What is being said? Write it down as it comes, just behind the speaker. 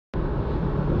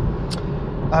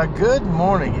Good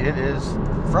morning. It is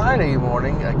Friday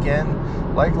morning.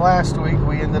 Again, like last week,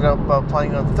 we ended up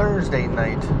playing on Thursday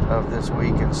night of this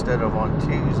week instead of on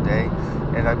Tuesday.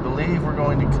 And I believe we're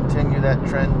going to continue that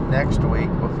trend next week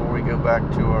before we go back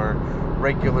to our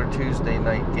regular Tuesday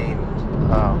night games.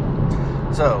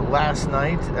 So last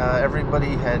night,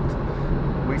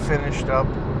 we finished up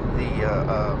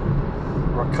the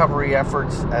recovery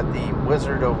efforts at the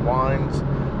Wizard of Wines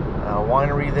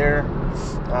winery there.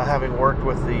 Having worked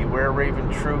with the Were Raven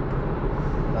troop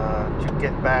to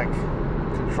get back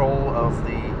control of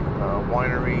the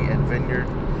winery and vineyard,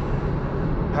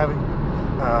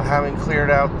 having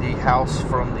cleared out the house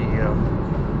from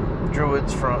the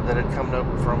druids that had come up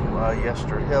from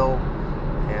Yester Hill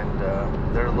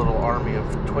and their little army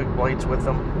of twig blights with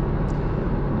them.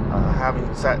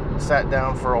 Having sat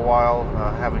down for a while,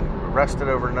 having rested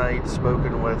overnight,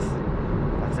 spoken with,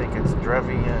 I think it's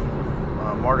Drevi and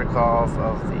Mardukov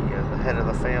of the head of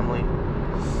the family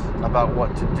about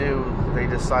what to do. They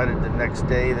decided the next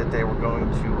day that they were going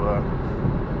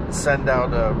to send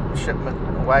out a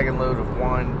wagon load of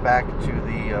wine back to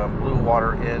the Blue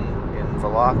Water Inn in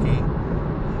Vallaki.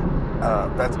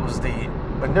 That was the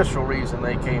initial reason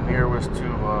they came here, was to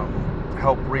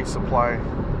help resupply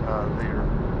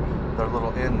their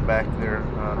little inn back there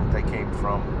they came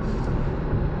from.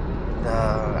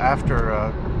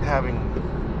 After having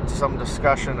some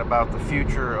discussion about the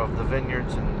future of the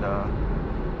vineyards and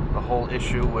the whole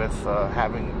issue with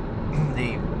having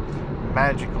the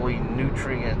magically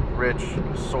nutrient-rich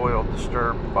soil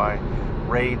disturbed by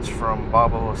raids from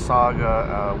Baba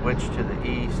Lysaga, Witch to the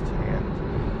east,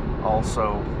 and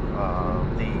also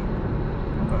the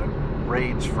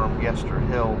raids from Yester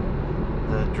Hill.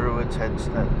 The druids had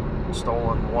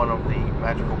stolen one of the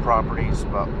magical properties,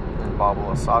 and Baba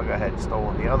Lysaga had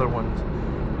stolen the other one.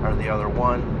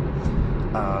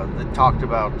 That talked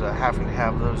about having to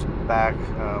have those back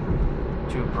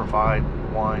to provide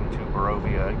wine to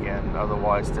Barovia again.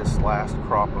 Otherwise, this last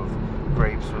crop of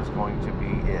grapes was going to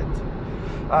be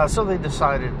it. So they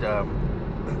decided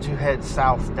to head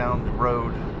south down the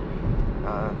road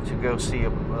to go see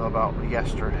about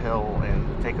Yester Hill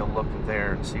and take a look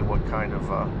there and see what kind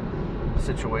of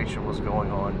situation was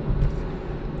going on.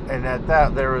 And at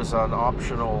that, there is an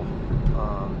optional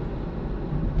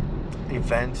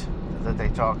event that they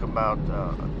talk about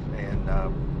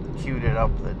and queued it up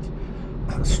that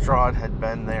Strahd had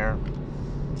been there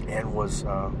and was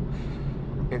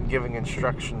giving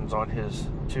instructions on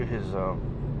to his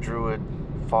druid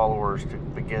followers to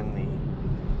begin the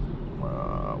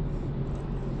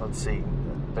let's see,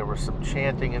 there was some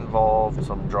chanting involved,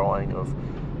 some drawing of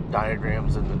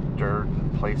diagrams in the dirt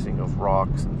and placing of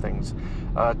rocks and things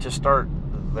to start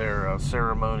their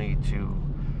ceremony to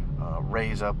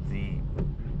raise up the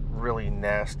really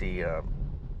nasty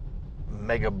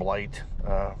mega blight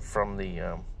from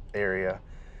the area,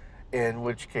 in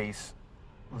which case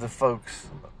the folks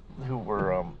who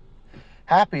were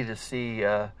happy to see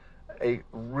a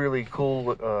really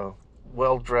cool,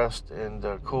 well-dressed and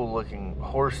cool-looking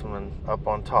horseman up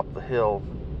on top of the hill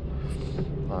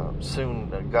soon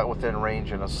got within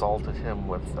range and assaulted him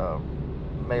with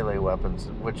melee weapons,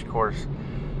 which of course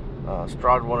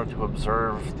Strahd wanted to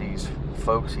observe these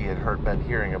folks he had been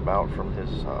hearing about from his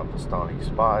Vistani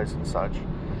spies and such.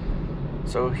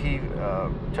 So he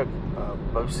took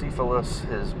Bocephalus,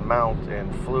 his mount,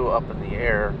 and flew up in the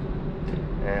air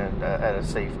and at a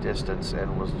safe distance,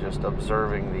 and was just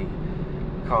observing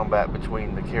the combat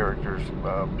between the characters,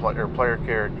 player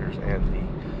characters, and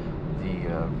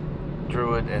the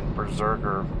druid and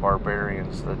berserker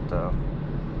barbarians that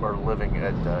were living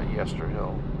at Yester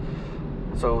Hill.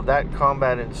 So that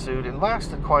combat ensued and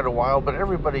lasted quite a while, but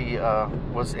everybody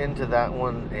was into that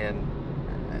one,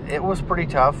 and it was pretty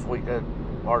tough.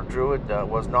 Our druid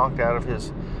was knocked out of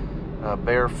his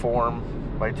bear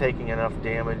form by taking enough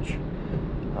damage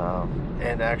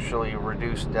and actually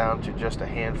reduced down to just a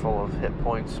handful of hit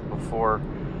points before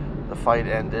the fight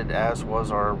ended, as was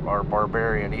our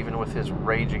barbarian. Even with his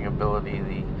raging ability,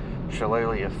 the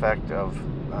shillelagh effect of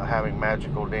having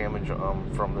magical damage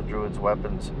from the druid's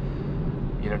weapons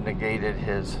negated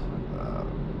his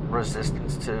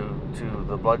resistance to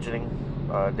the bludgeoning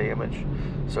damage.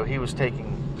 So he was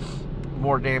taking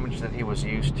more damage than he was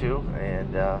used to,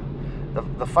 and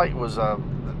the fight was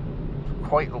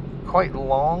quite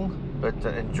long, but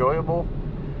enjoyable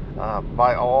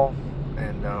by all.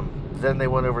 And then they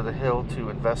went over the hill to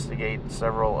investigate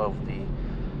several of the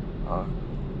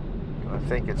I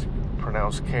think it's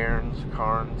pronounced cairns,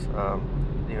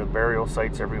 burial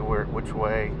sites everywhere, which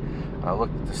way. I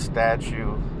looked at the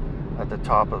statue at the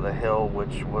top of the hill,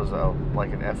 which was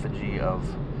like an effigy of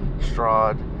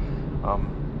Strahd.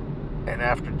 And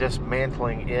after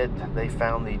dismantling it, they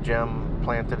found the gem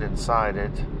planted inside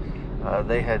it.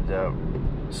 They had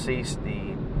ceased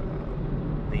the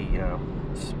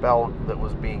spell that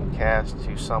was being cast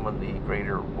to summon the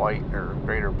greater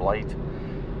blight.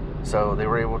 So they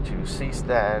were able to cease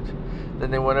that.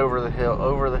 Then they went over the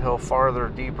hill farther,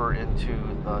 deeper into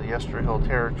Yester Hill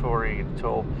territory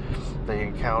until they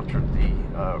encountered the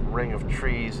ring of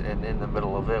trees, and in the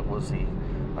middle of it was the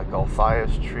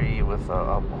Gulthias tree with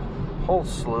a whole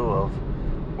slew of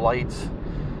blights,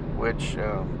 which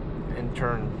in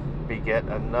turn beget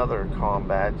another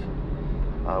combat,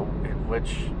 in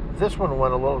which this one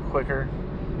went a little quicker.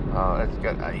 It's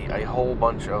got a whole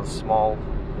bunch of small,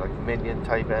 like minion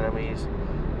type enemies.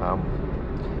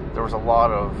 There was a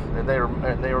lot of, and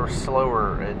they were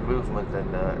slower in movement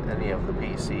than any of the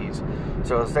PCs.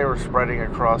 So as they were spreading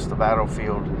across the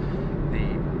battlefield,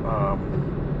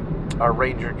 our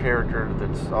ranger character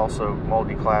that's also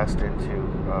multi-classed into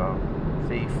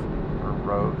thief or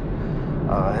rogue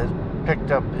has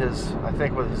picked up his, I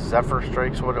think with his Zephyr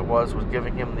Strikes, what it was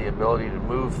giving him the ability to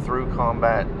move through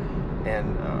combat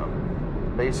and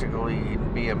basically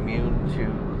be immune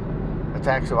to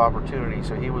attacks of opportunity.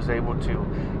 So he was able to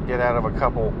get out of a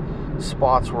couple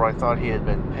spots where I thought he had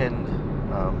been pinned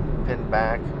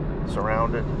back,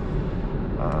 surrounded.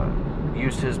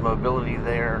 Used his mobility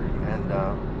there and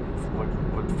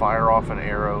would fire off an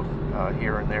arrow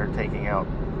here and there, taking out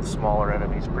smaller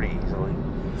enemies pretty easily.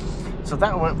 So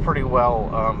that went pretty well.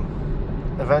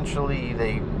 Eventually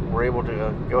they were able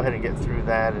to go ahead and get through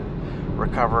that and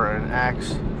recover an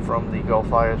axe from the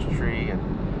Gulthias tree, and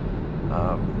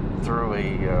through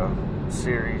a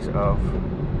series of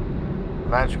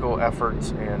magical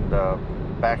efforts and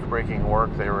back-breaking work,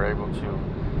 they were able to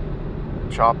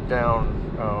chop down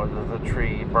the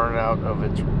tree, burn out of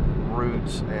its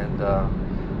roots, and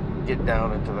get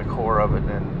down into the core of it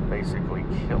and basically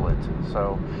kill it.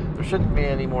 So there shouldn't be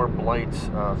any more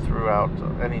blights throughout,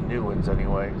 any new ones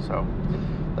anyway. So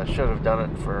that should have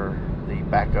done it for the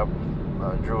backup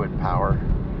druid power.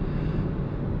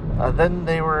 Then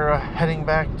they were heading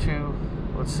back to,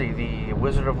 the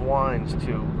Wizard of Wines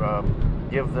to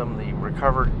give them the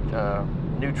recovered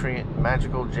nutrient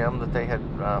magical gem that they had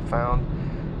found,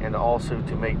 and also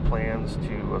to make plans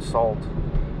to assault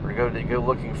or go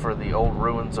looking for the old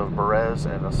ruins of Berez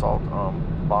and assault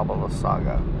Baba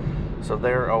Lysaga. So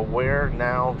they're aware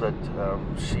now that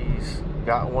she's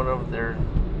got one of the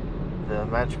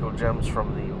magical gems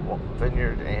from the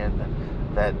vineyard, and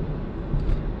that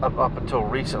up until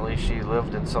recently she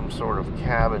lived in some sort of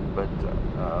cabin, but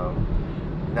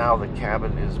now the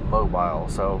cabin is mobile.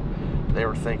 So they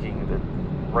were thinking that,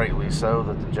 rightly so,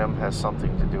 that the gem has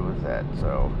something to do with that.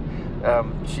 So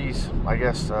she's, I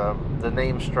guess, the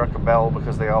name struck a bell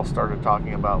because they all started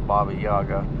talking about Baba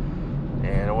Yaga,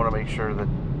 and I want to make sure that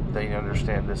they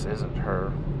understand this isn't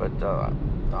her, but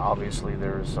obviously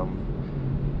there's some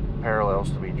parallels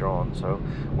to be drawn. So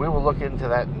we will look into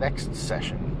that next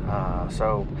session.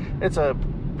 So it's a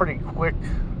pretty quick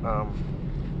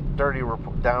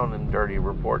down and dirty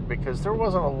report, because there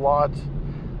wasn't a lot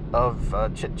of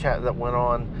chit-chat that went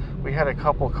on. We had a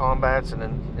couple combats, and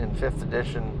in 5th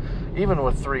edition, even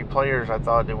with 3 players, I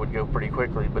thought it would go pretty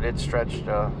quickly, but it stretched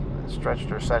our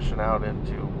session out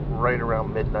into right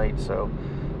around midnight. So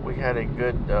we had a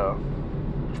good over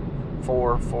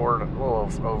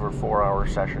 4-hour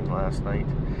session last night.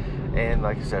 And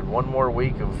like I said, one more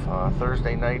week of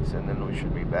Thursday nights, and then we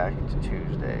should be back to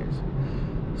Tuesdays.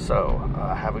 So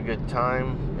have a good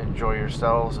time, enjoy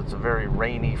yourselves. It's a very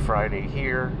rainy Friday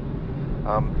here.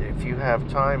 If you have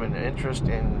time and interest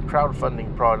in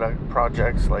crowdfunding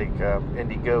projects like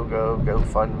Indiegogo,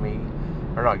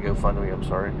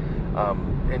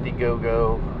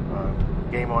 Indiegogo,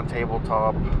 Game on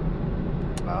Tabletop,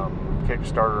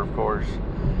 Kickstarter, of course,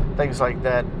 things like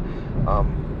that.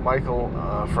 Michael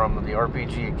from the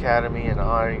RPG Academy and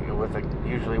I,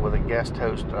 usually with a guest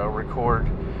host, record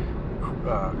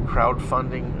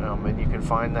crowdfunding, and you can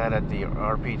find that at the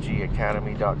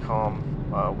rpgacademy.com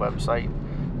website.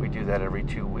 We do that every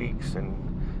 2 weeks,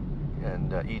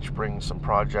 and each brings some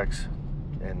projects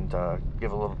and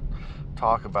give a little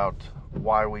talk about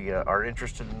why we are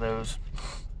interested in those.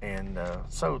 And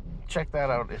so check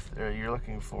that out if you're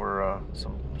looking for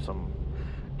some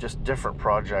just different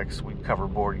projects. We cover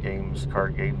board games,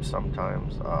 card games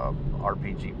sometimes,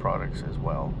 RPG products as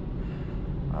well.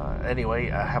 Anyway,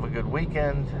 have a good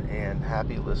weekend and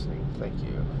happy listening. Thank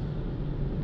you.